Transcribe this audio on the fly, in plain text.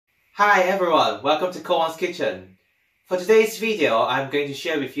Hi everyone, welcome to Koan's Kitchen. For today's video, I'm going to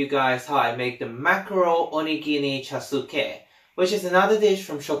share with you guys how I make the Mackerel Onigiri Chazuke, which is another dish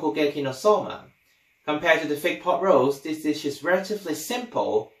from Shokugeki no Soma. Compared to the fig pot roast, this dish is relatively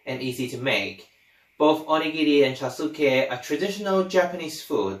simple and easy to make. Both onigiri and chazuke are traditional Japanese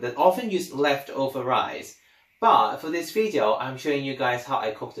food that often use leftover rice. But for this video, I'm showing you guys how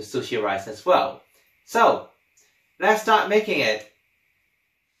I cook the sushi rice as well. So, let's start making it!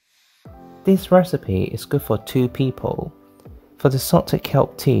 This recipe is good for 2 people. For the salted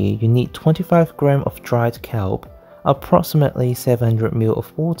kelp tea, you need 25 grams of dried kelp, approximately 700 ml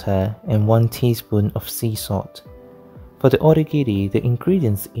of water, and 1 teaspoon of sea salt. For the onigiri, the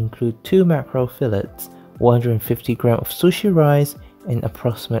ingredients include 2 mackerel fillets, 150 grams of sushi rice, and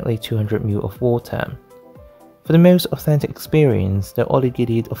approximately 200 ml of water. For the most authentic experience, the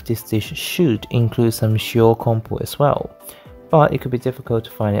onigiri of this dish should include some shio konbu as well, but it could be difficult to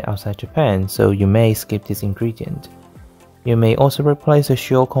find it outside Japan, so you may skip this ingredient. You may also replace the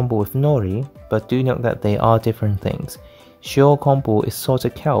shio konbu with nori, but do note that they are different things. Shio konbu is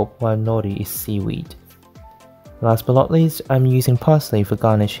salted kelp, while nori is seaweed. Last but not least, I'm using parsley for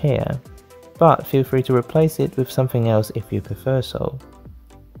garnish here, but feel free to replace it with something else if you prefer so.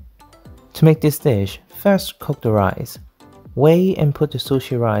 To make this dish, first cook the rice. Weigh and put the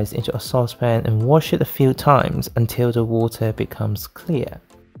sushi rice into a saucepan and wash it a few times until the water becomes clear.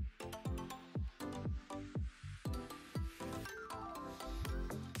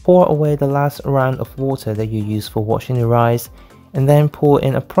 Pour away the last round of water that you used for washing the rice, and then pour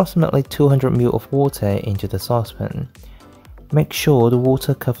in approximately 200 ml of water into the saucepan. Make sure the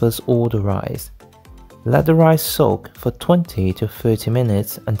water covers all the rice. Let the rice soak for 20 to 30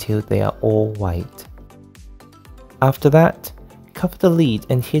 minutes until they are all white. After that, cover the lid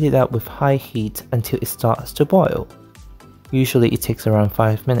and heat it up with high heat until it starts to boil. Usually it takes around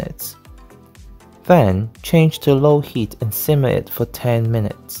 5 minutes. Then, change to low heat and simmer it for 10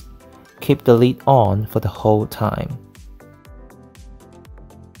 minutes. Keep the lid on for the whole time.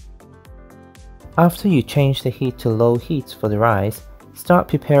 After you change the heat to low heat for the rice, start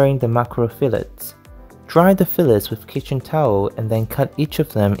preparing the mackerel fillets. Dry the fillets with kitchen towel and then cut each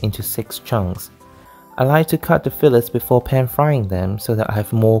of them into 6 chunks. I like to cut the fillets before pan frying them so that I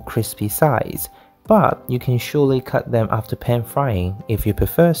have more crispy sides, but you can surely cut them after pan frying if you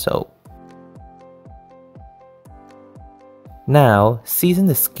prefer so. Now, season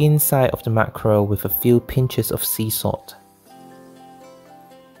the skin side of the mackerel with a few pinches of sea salt.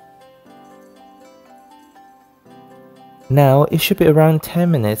 Now, it should be around 10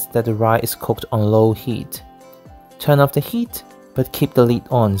 minutes that the rice is cooked on low heat. Turn off the heat, but keep the lid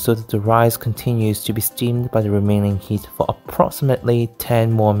on so that the rice continues to be steamed by the remaining heat for approximately 10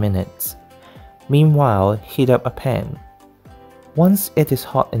 more minutes. Meanwhile, heat up a pan. Once it is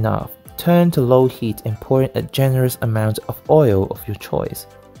hot enough, turn to low heat and pour in a generous amount of oil of your choice.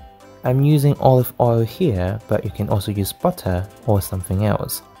 I'm using olive oil here, but you can also use butter or something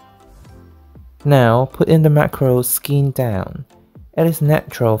else. Now, put in the mackerel skin down. It is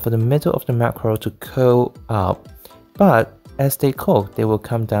natural for the middle of the mackerel to curl up, but as they cook, they will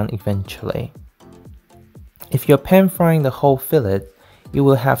come down eventually. If you're pan frying the whole fillet, you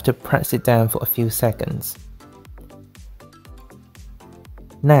will have to press it down for a few seconds.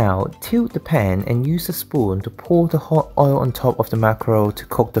 Now, tilt the pan and use a spoon to pour the hot oil on top of the mackerel to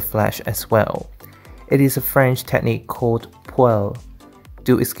cook the flesh as well. It is a French technique called poêle.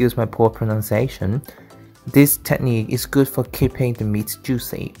 Do excuse my poor pronunciation. This technique is good for keeping the meat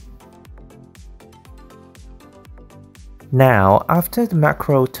juicy. Now, after the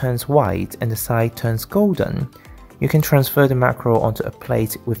mackerel turns white and the side turns golden, you can transfer the mackerel onto a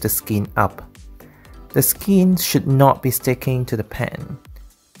plate with the skin up. The skin should not be sticking to the pan,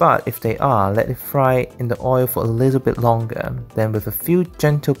 but if they are, let it fry in the oil for a little bit longer, then with a few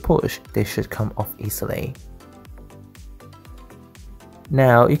gentle push, they should come off easily.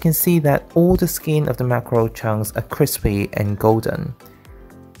 Now you can see that all the skin of the mackerel chunks are crispy and golden.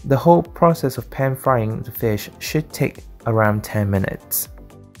 The whole process of pan frying the fish should take around 10 minutes.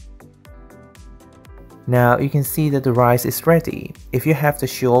 Now you can see that the rice is ready. If you have the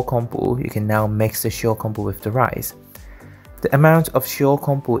shio konbu, you can now mix the shio konbu with the rice. The amount of shio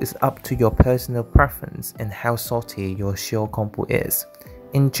konbu is up to your personal preference and how salty your shio konbu is.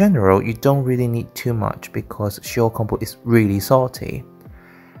 In general, you don't really need too much because shio konbu is really salty.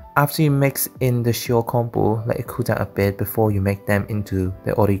 After you mix in the shio konbu, let it cool down a bit before you make them into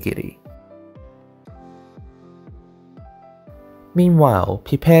the onigiri. Meanwhile,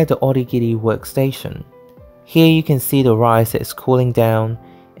 prepare the onigiri workstation. Here you can see the rice that is cooling down,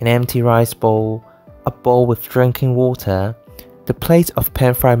 an empty rice bowl, a bowl with drinking water, the plate of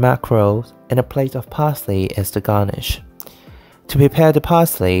pan-fried mackerel, and a plate of parsley as the garnish. To prepare the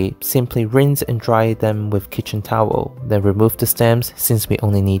parsley, simply rinse and dry them with kitchen towel, then remove the stems since we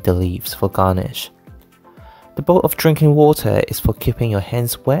only need the leaves for garnish. The bowl of drinking water is for keeping your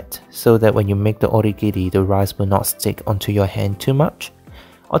hands wet so that when you make the onigiri, the rice will not stick onto your hand too much.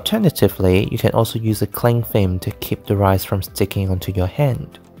 Alternatively, you can also use a cling film to keep the rice from sticking onto your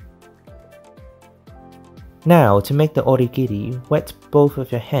hand. Now, to make the onigiri, wet both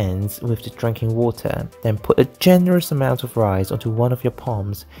of your hands with the drinking water, then put a generous amount of rice onto one of your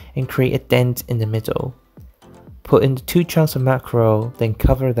palms and create a dent in the middle. Put in the 2 chunks of mackerel, then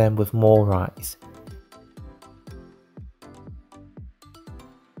cover them with more rice.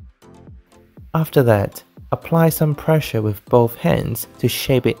 After that, apply some pressure with both hands to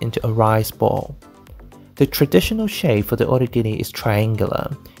shape it into a rice ball. The traditional shape for the onigiri is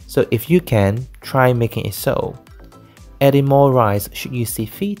triangular, so if you can, try making it so. Adding more rice should you see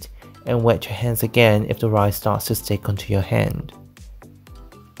fit, and wet your hands again if the rice starts to stick onto your hand.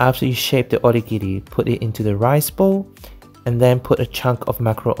 After you shape the onigiri, put it into the rice bowl, and then put a chunk of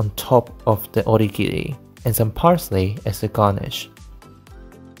mackerel on top of the onigiri, and some parsley as the garnish.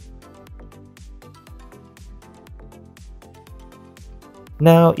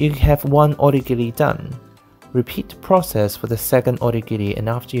 Now you have one onigiri done. Repeat the process for the second onigiri, and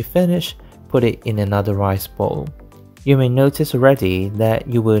after you finish, put it in another rice bowl. You may notice already that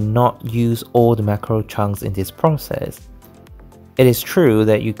you will not use all the mackerel chunks in this process. It is true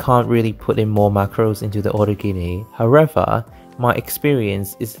that you can't really put in more mackerels into the onigiri. However, my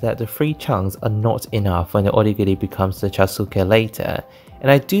experience is that the 3 chunks are not enough when the onigiri becomes the chazuke later,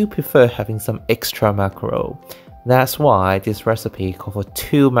 and I do prefer having some extra mackerel. That's why this recipe calls for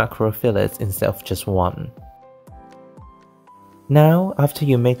 2 mackerel fillets instead of just 1. Now, after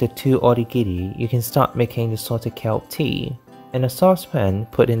you make the 2 onigiri, you can start making the salted kelp tea. In a saucepan,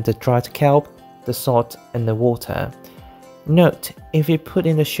 put in the dried kelp, the salt, and the water. Note, if you put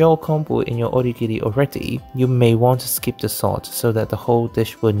in the shio konbu in your onigiri already, you may want to skip the salt so that the whole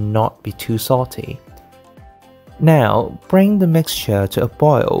dish will not be too salty. Now, bring the mixture to a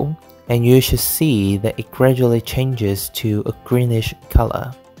boil, and you should see that it gradually changes to a greenish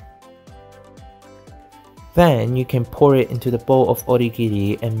color. Then you can pour it into the bowl of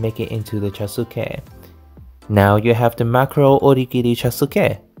onigiri and make it into the chazuke. Now you have the mackerel onigiri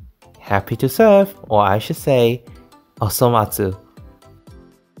chazuke. Happy to serve, or I should say, osomatsu.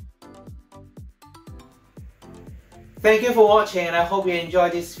 Thank you for watching, and I hope you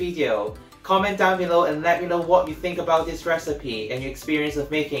enjoyed this video. Comment down below and let me know what you think about this recipe and your experience of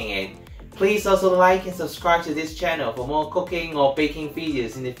making it. Please also like and subscribe to this channel for more cooking or baking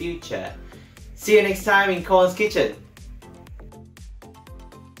videos in the future. See you next time in Colin's Kitchen.